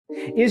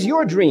Is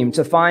your dream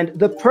to find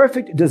the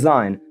perfect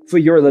design for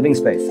your living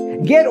space?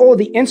 Get all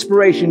the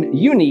inspiration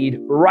you need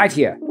right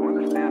here. To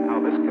understand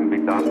how this can be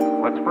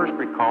done, let's first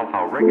recall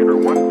how regular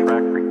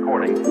one-track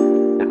recording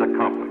is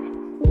accomplished.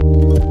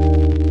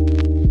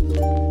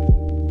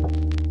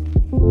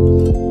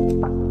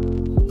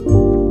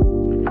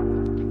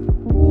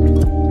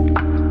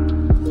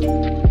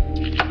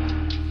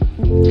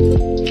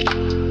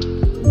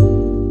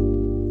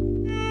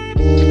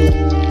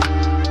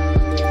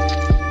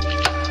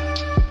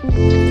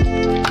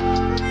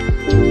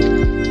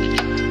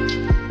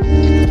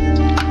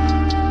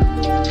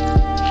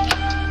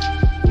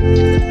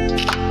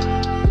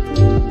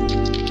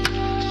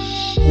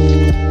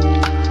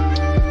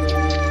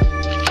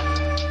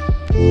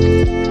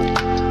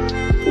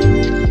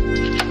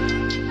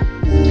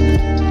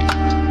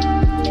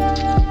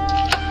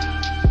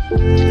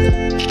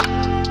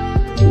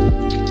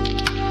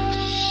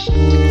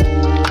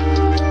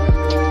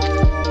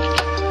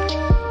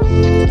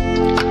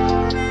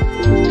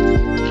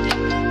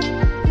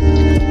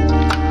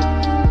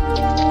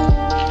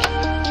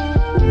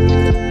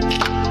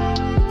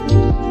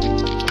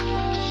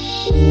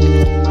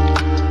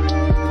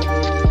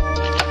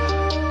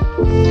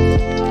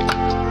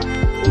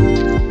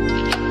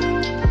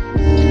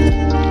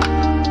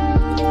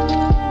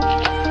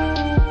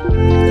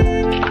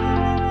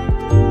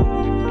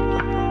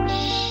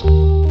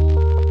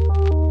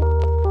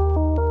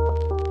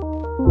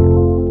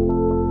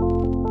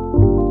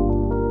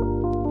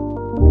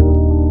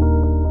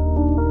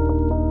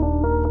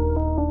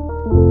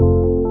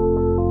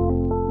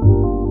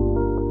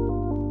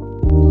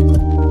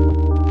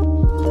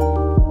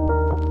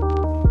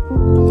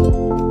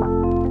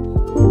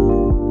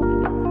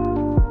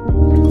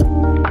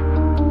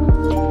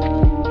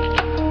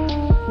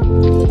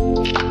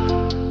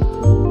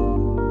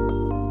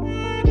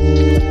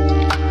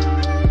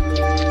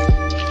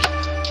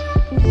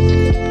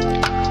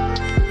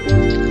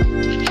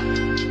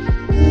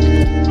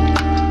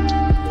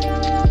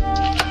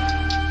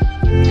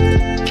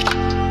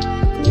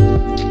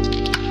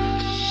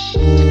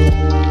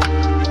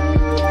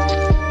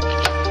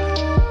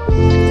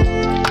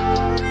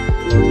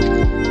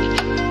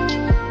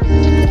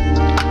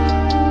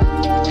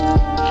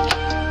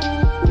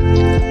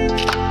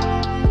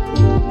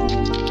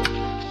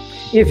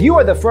 If you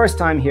are the first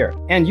time here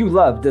and you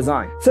love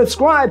design,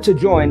 subscribe to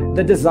join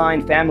the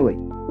design family.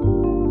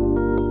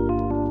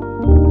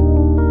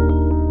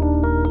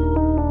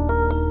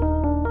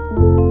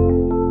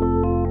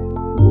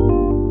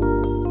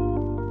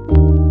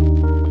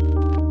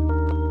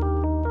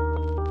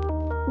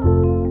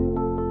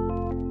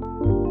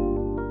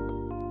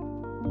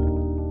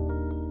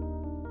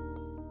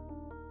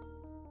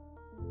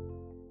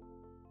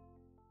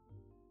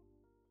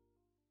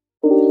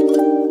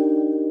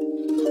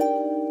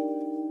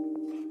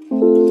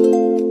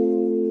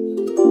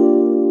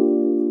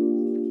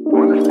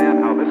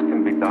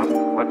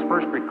 Let's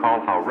first recall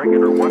how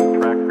regular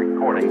one-track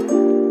recording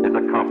is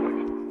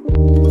accomplished.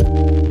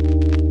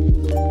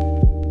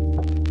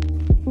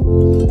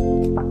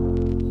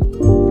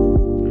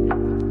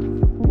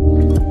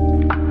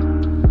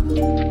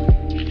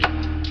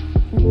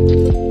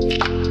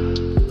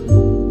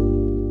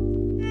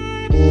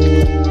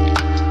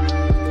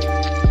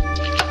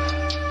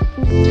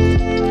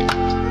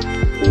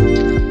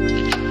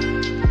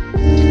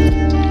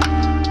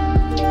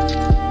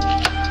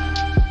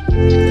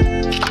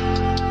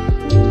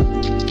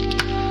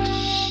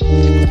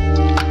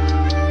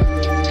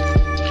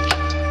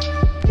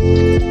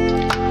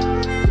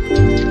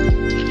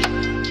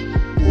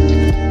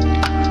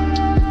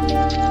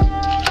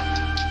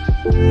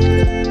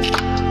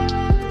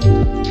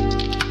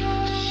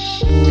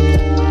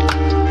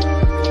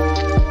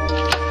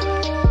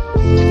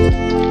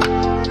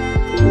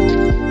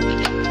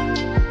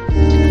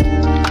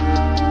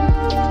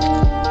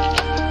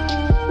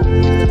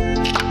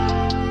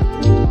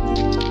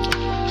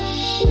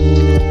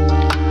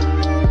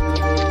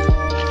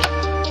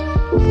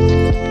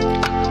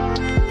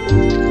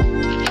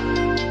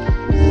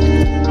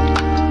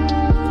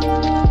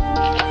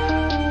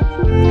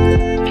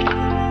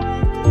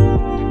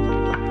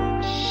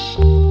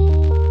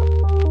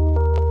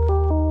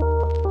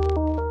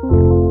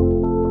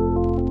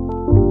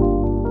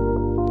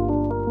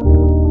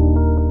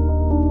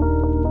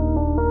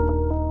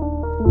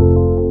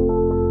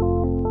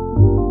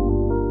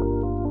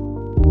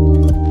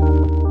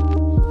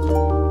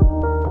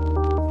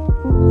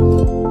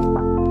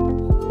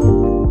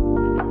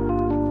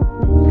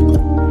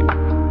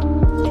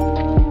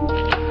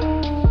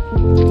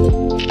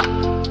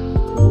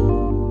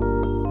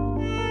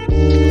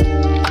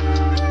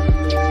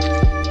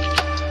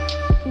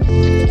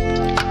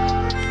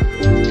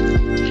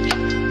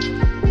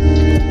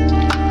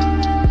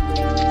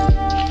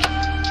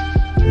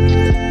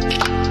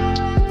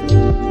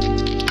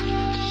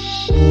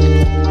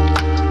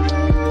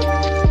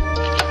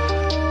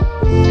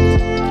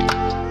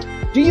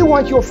 Do you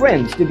want your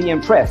friends to be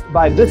impressed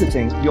by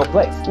visiting your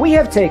place? We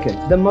have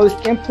taken the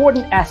most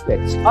important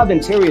aspects of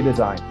interior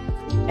design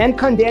and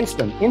condense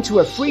them into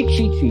a free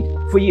cheat sheet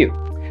for you.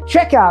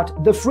 Check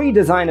out the free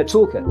designer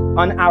toolkit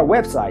on our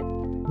website,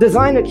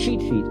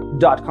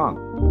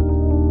 designercheatsheet.com.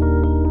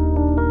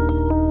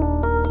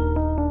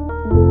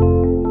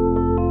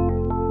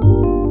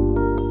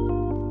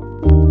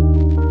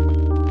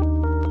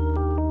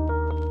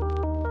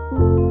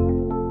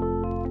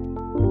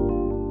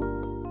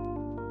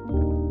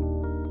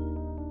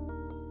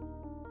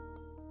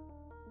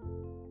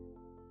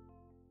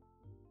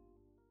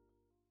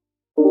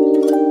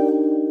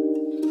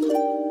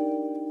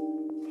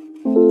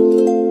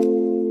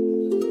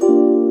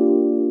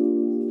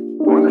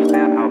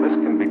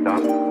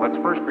 Let's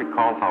first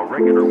recall how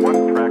regular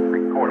one-track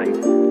recording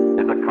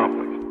is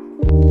accomplished.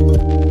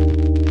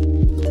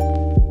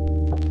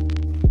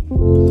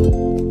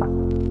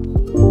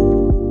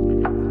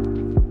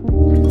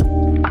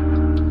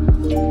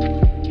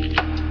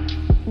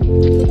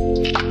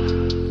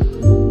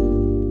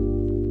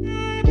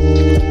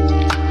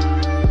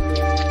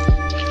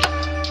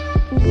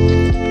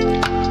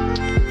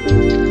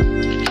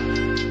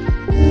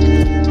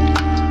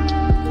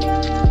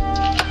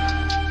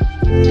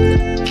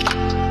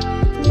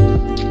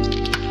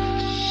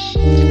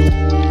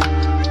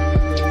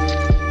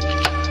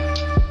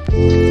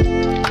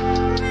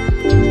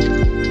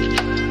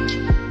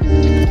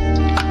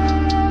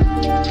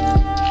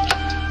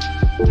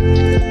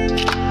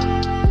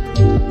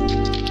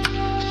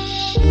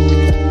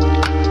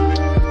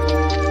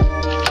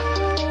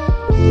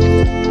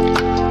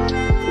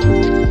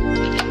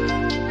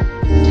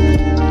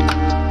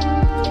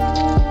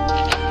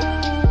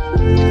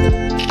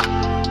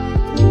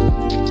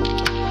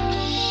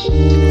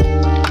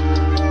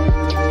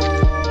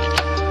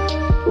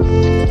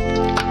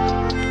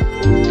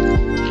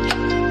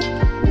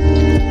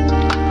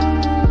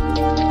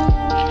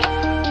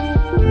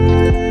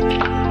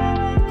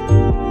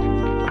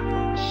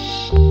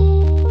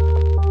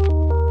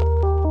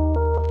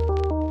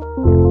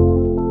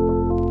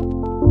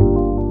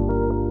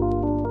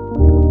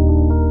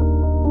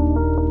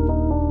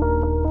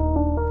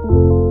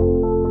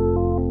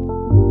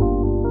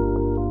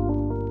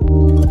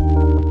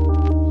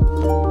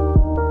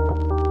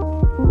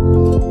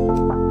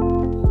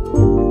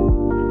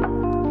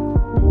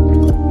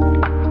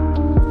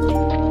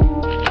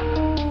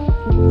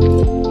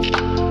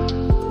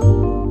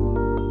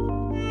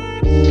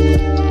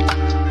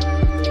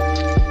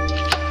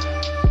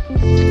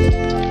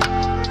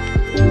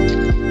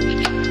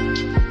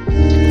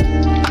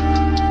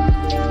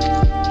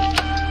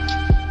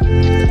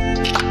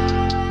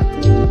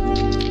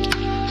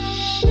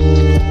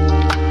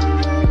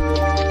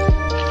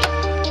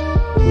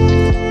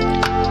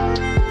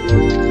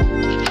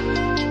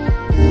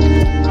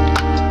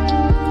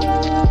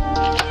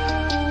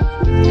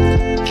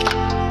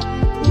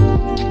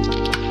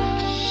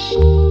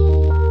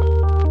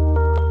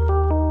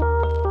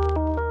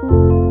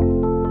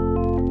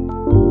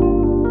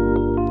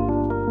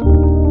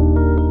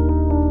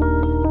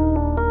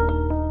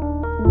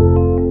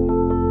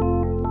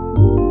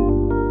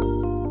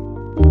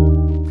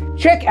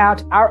 Check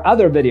out our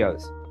other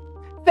videos.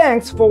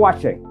 Thanks for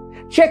watching.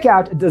 Check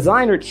out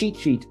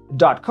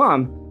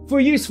designercheatsheet.com for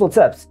useful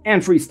tips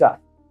and free stuff.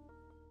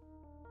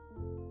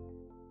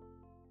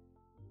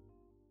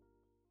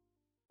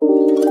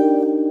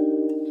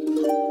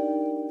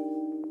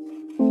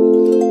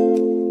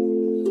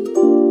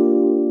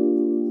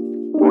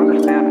 To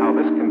understand how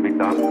this can be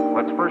done,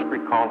 let's first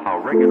recall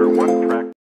how regular one-track